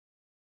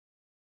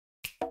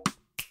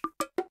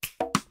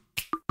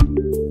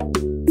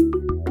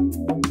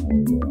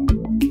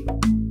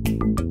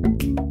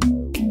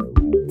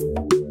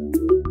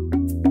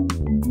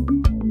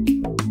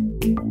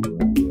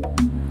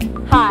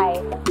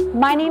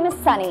My name is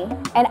Sunny,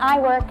 and I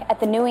work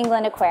at the New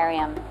England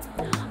Aquarium.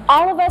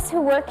 All of us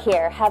who work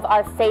here have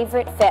our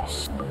favorite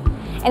fish,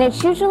 and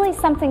it's usually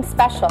something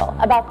special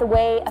about the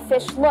way a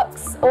fish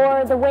looks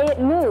or the way it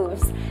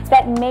moves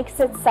that makes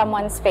it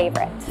someone's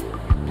favorite.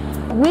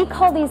 We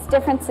call these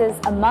differences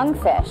among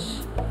fish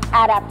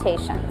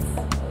adaptations.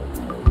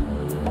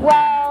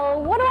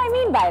 Well, what do I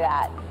mean by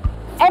that?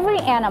 Every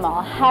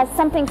animal has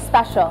something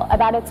special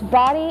about its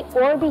body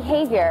or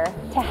behavior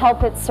to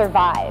help it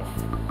survive,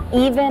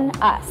 even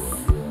us.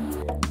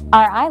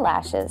 Our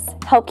eyelashes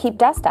help keep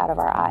dust out of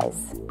our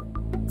eyes,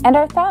 and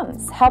our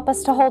thumbs help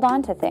us to hold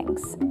on to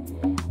things.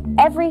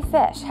 Every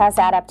fish has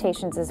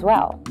adaptations as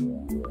well.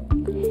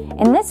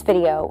 In this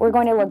video, we're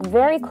going to look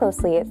very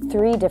closely at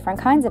 3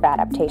 different kinds of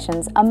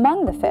adaptations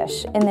among the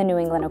fish in the New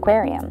England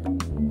Aquarium.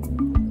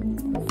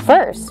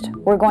 First,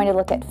 we're going to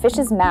look at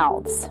fish's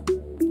mouths.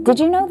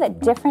 Did you know that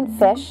different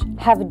fish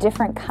have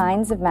different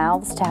kinds of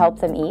mouths to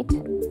help them eat?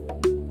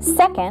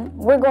 Second,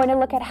 we're going to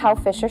look at how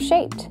fish are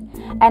shaped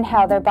and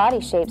how their body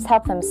shapes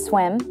help them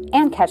swim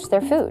and catch their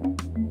food.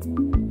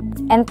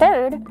 And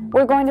third,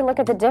 we're going to look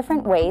at the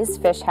different ways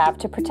fish have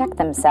to protect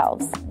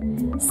themselves,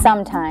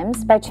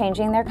 sometimes by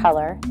changing their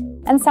color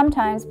and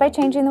sometimes by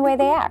changing the way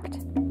they act.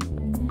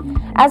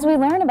 As we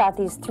learn about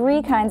these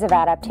 3 kinds of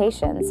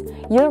adaptations,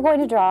 you're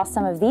going to draw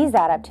some of these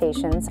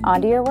adaptations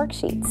onto your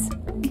worksheets.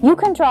 You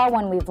can draw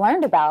one we've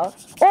learned about,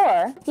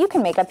 or you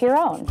can make up your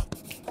own.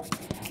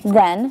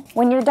 Then,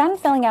 when you're done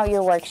filling out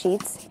your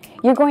worksheets,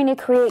 you're going to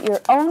create your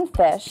own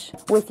fish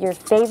with your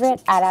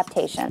favorite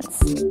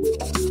adaptations.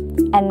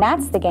 And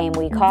that's the game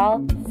we call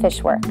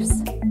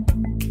Fishworks.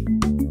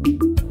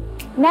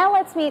 Now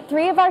let's meet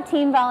 3 of our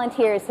team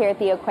volunteers here at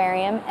the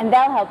aquarium, and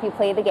they'll help you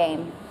play the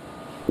game.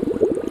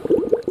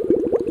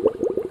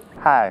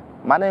 Hi,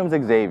 my name is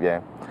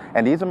Xavier,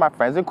 and these are my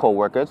friends and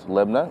co-workers,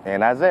 Libna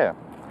and Isaiah.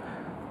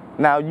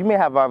 Now, you may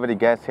have already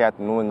guessed here at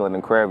the New England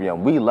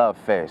Aquarium, we love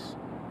fish.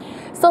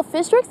 So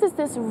Fishworks is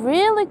this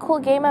really cool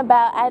game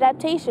about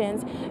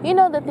adaptations. You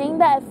know, the thing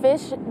that a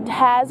fish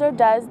has or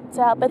does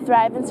to help it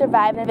thrive and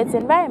survive in its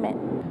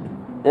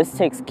environment. This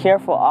takes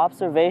careful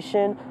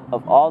observation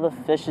of all the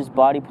fish's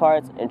body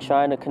parts and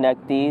trying to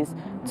connect these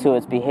to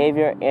its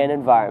behavior and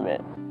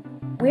environment.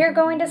 We're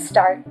going to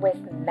start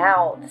with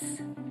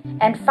mouths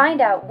and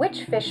find out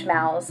which fish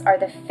mouths are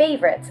the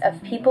favorites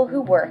of people who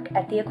work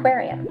at the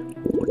aquarium.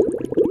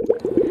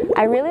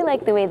 I really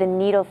like the way the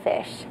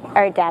needlefish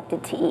are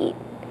adapted to eat.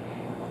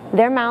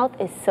 Their mouth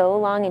is so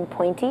long and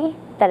pointy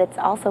that it's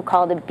also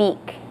called a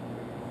beak.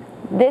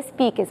 This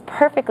beak is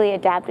perfectly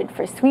adapted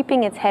for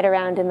sweeping its head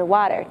around in the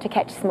water to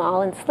catch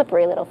small and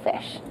slippery little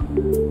fish.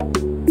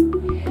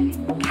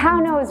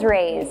 Cow-nose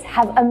rays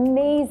have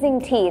amazing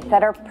teeth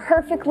that are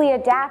perfectly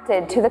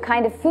adapted to the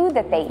kind of food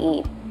that they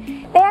eat.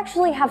 They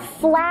actually have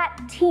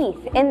flat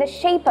teeth in the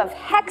shape of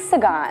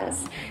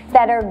hexagons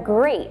that are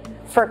great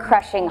for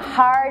crushing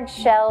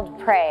hard-shelled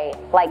prey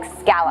like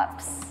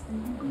scallops.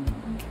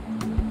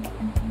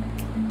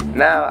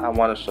 Now I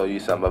want to show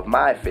you some of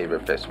my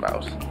favorite fish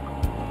mouths.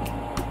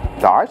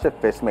 The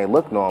archerfish may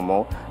look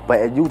normal, but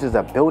it uses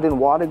a built-in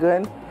water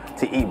gun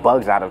to eat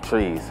bugs out of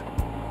trees.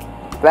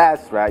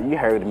 That's right, you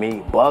heard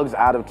me, bugs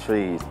out of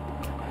trees.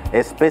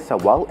 It spits a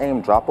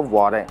well-aimed drop of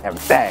water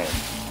and bang!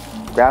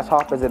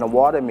 Grasshoppers in the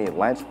water mean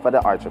lunch for the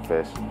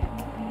archerfish.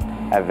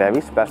 A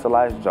very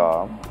specialized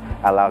jaw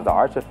allows the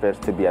archerfish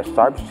to be a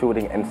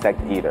sharp-shooting insect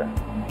eater.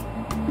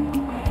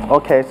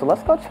 Okay, so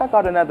let's go check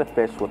out another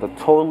fish with a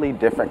totally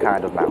different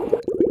kind of mouth.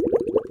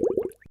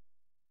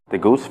 The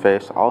goose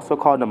fish, also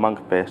called the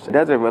monkfish,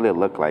 doesn't really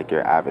look like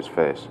your average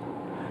fish.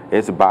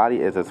 Its body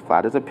is as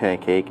flat as a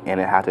pancake and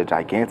it has a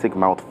gigantic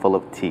mouth full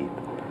of teeth.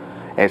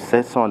 It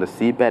sits on the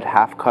seabed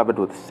half covered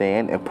with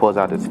sand and pulls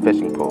out its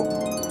fishing pole.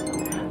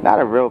 Not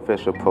a real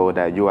fishing pole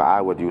that you or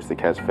I would use to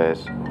catch fish.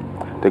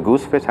 The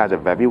goose fish has a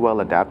very well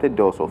adapted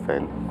dorsal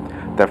fin.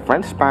 The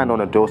front spine on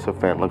the dorsal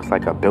fin looks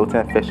like a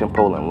built-in fishing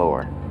pole and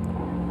lure.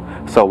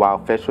 So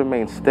while fish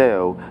remain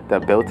still, the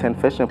built-in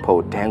fishing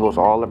pole dangles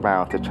all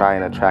around to try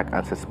and attract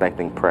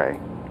unsuspecting prey.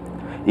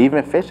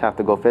 Even fish have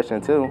to go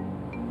fishing too.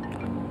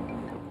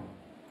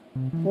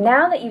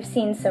 Now that you've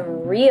seen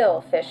some real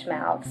fish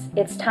mouths,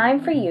 it's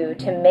time for you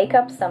to make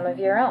up some of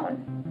your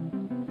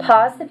own.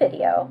 Pause the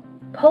video,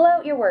 pull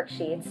out your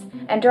worksheets,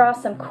 and draw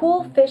some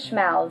cool fish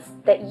mouths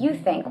that you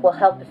think will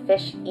help the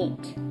fish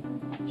eat.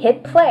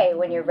 Hit play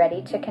when you're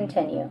ready to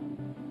continue.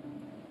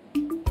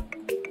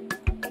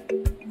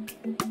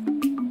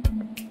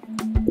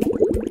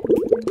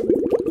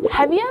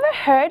 Have you ever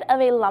heard of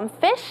a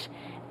lumpfish?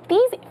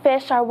 These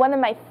fish are one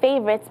of my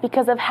favorites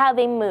because of how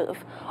they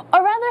move,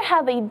 or rather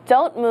how they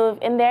don't move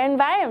in their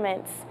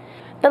environments.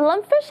 The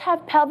lumpfish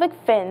have pelvic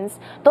fins.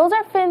 Those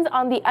are fins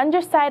on the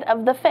underside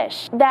of the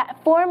fish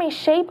that form a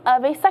shape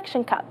of a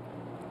suction cup.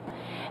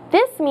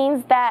 This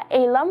means that a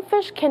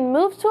lumpfish can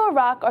move to a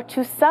rock or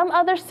to some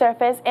other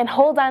surface and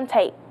hold on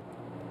tight.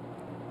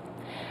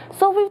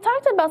 So we've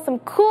talked about some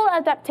cool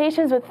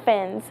adaptations with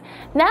fins.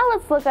 Now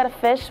let's look at a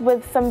fish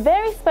with some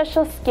very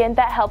special skin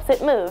that helps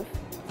it move.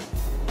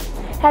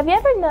 Have you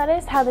ever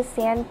noticed how the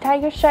sand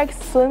tiger shark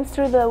swims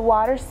through the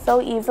water so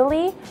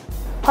easily?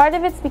 Part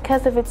of it's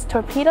because of its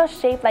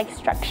torpedo-shaped-like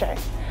structure.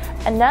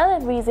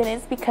 Another reason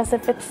is because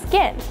of its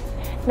skin.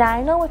 Now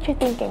I know what you're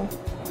thinking.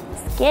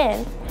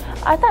 Skin?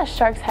 I thought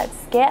sharks had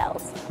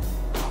scales.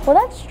 Well,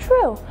 that's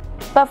true.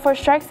 But for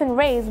sharks and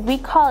rays, we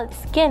call it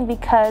skin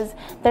because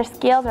their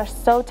scales are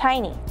so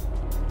tiny.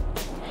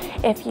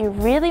 If you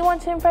really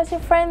want to impress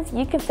your friends,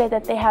 you can say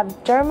that they have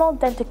dermal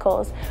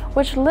denticles,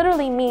 which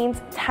literally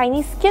means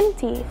tiny skin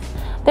teeth.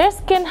 Their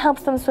skin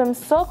helps them swim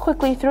so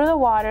quickly through the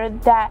water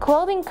that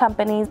clothing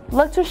companies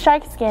look to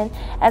shark skin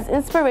as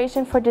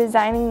inspiration for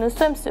designing new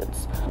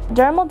swimsuits.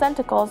 Dermal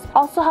denticles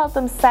also help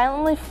them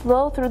silently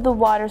flow through the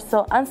water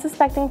so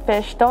unsuspecting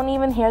fish don't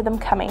even hear them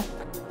coming.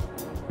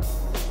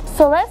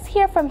 So let's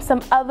hear from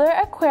some other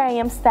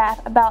aquarium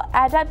staff about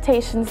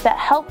adaptations that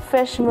help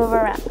fish move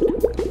around.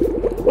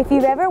 If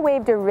you've ever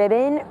waved a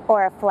ribbon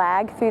or a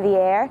flag through the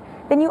air,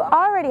 then you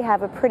already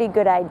have a pretty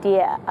good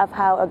idea of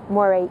how a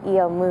moray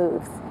eel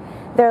moves.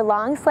 Their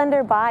long,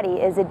 slender body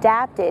is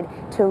adapted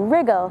to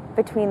wriggle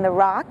between the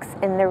rocks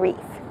and the reef.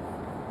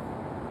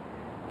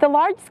 The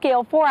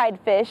large-scale four-eyed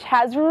fish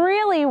has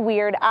really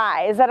weird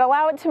eyes that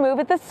allow it to move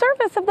at the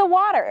surface of the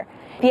water.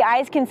 The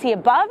eyes can see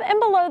above and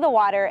below the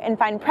water and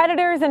find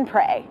predators and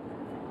prey.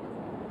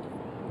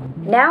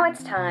 Now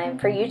it's time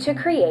for you to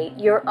create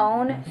your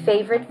own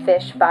favorite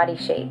fish body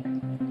shape.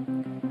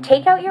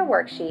 Take out your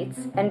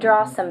worksheets and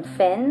draw some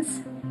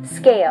fins,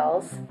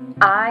 scales,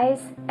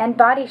 eyes, and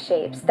body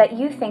shapes that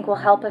you think will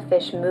help a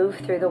fish move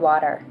through the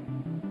water.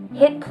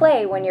 Hit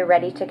play when you're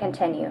ready to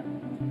continue.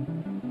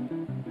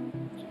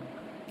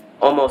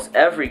 Almost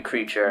every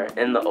creature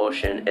in the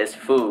ocean is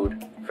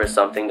food for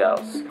something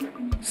else.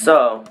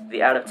 So,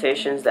 the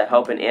adaptations that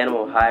help an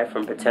animal hide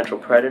from potential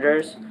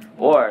predators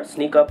or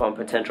sneak up on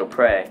potential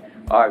prey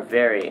are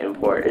very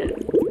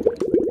important.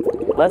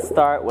 Let's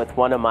start with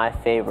one of my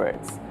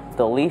favorites,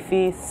 the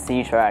Leafy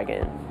Sea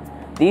Dragon.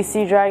 These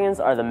sea dragons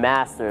are the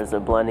masters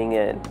of blending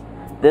in.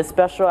 This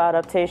special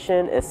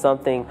adaptation is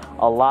something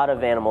a lot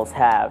of animals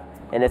have,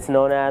 and it's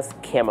known as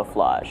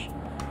camouflage.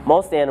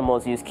 Most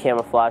animals use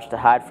camouflage to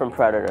hide from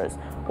predators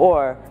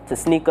or to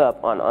sneak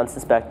up on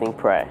unsuspecting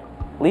prey.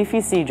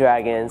 Leafy sea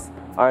dragons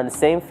are in the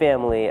same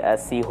family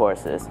as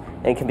seahorses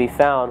and can be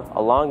found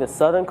along the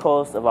southern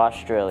coast of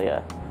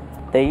Australia.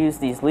 They use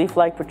these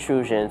leaf-like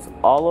protrusions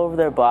all over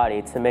their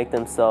body to make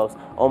themselves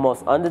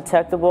almost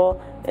undetectable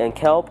in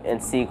kelp and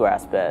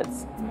seagrass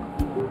beds.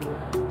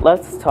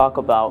 Let's talk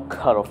about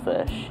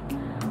cuttlefish.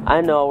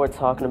 I know we're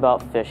talking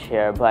about fish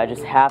here, but I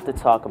just have to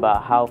talk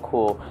about how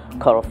cool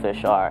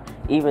cuttlefish are,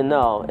 even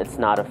though it's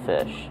not a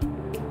fish.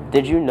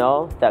 Did you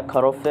know that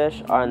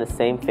cuttlefish are in the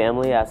same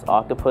family as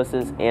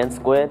octopuses and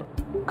squid?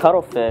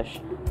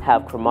 Cuttlefish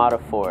have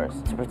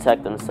chromatophores to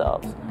protect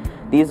themselves.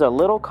 These are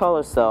little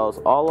color cells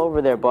all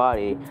over their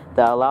body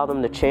that allow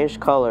them to change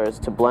colors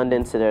to blend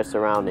into their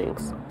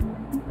surroundings.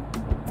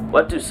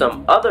 What do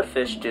some other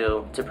fish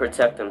do to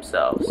protect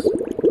themselves?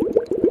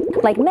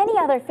 Like many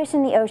other fish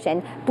in the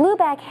ocean,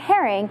 blueback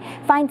herring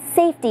find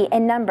safety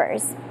in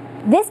numbers.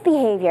 This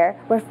behavior,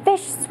 where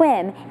fish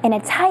swim in a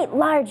tight,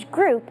 large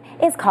group,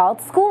 is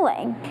called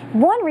schooling.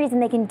 One reason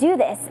they can do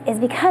this is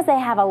because they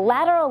have a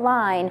lateral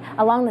line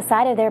along the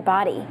side of their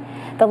body.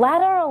 The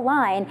lateral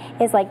line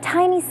is like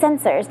tiny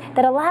sensors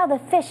that allow the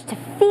fish to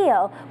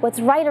feel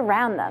what's right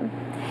around them.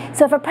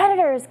 So if a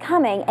predator is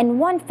coming and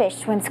one fish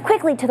swims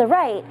quickly to the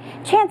right,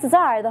 chances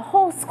are the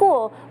whole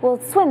school will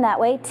swim that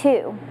way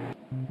too.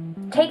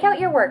 Take out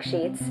your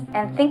worksheets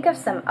and think of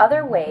some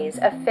other ways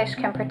a fish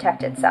can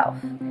protect itself.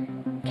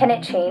 Can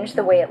it change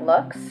the way it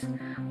looks?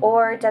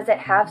 Or does it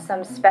have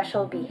some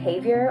special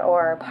behavior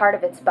or part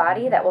of its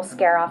body that will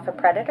scare off a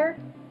predator?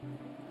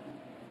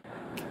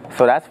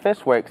 So that's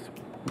Fishworks.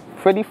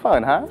 Pretty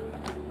fun, huh?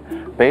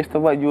 Based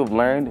on what you have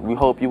learned, we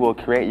hope you will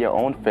create your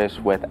own fish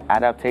with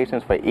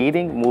adaptations for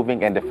eating,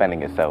 moving, and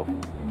defending itself.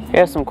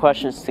 Here are some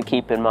questions to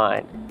keep in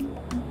mind.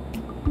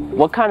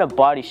 What kind of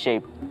body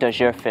shape does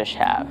your fish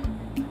have?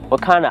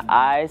 What kind of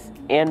eyes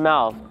and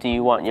mouth do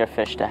you want your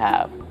fish to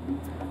have?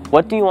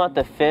 What do you want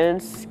the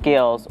fins,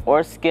 scales,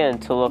 or skin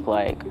to look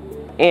like?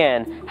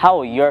 And how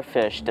will your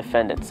fish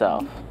defend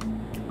itself?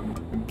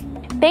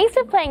 Thanks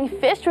for playing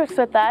Fishworks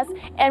with us,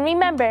 and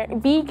remember,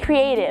 be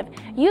creative.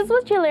 Use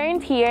what you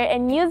learned here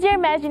and use your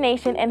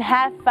imagination and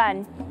have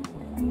fun.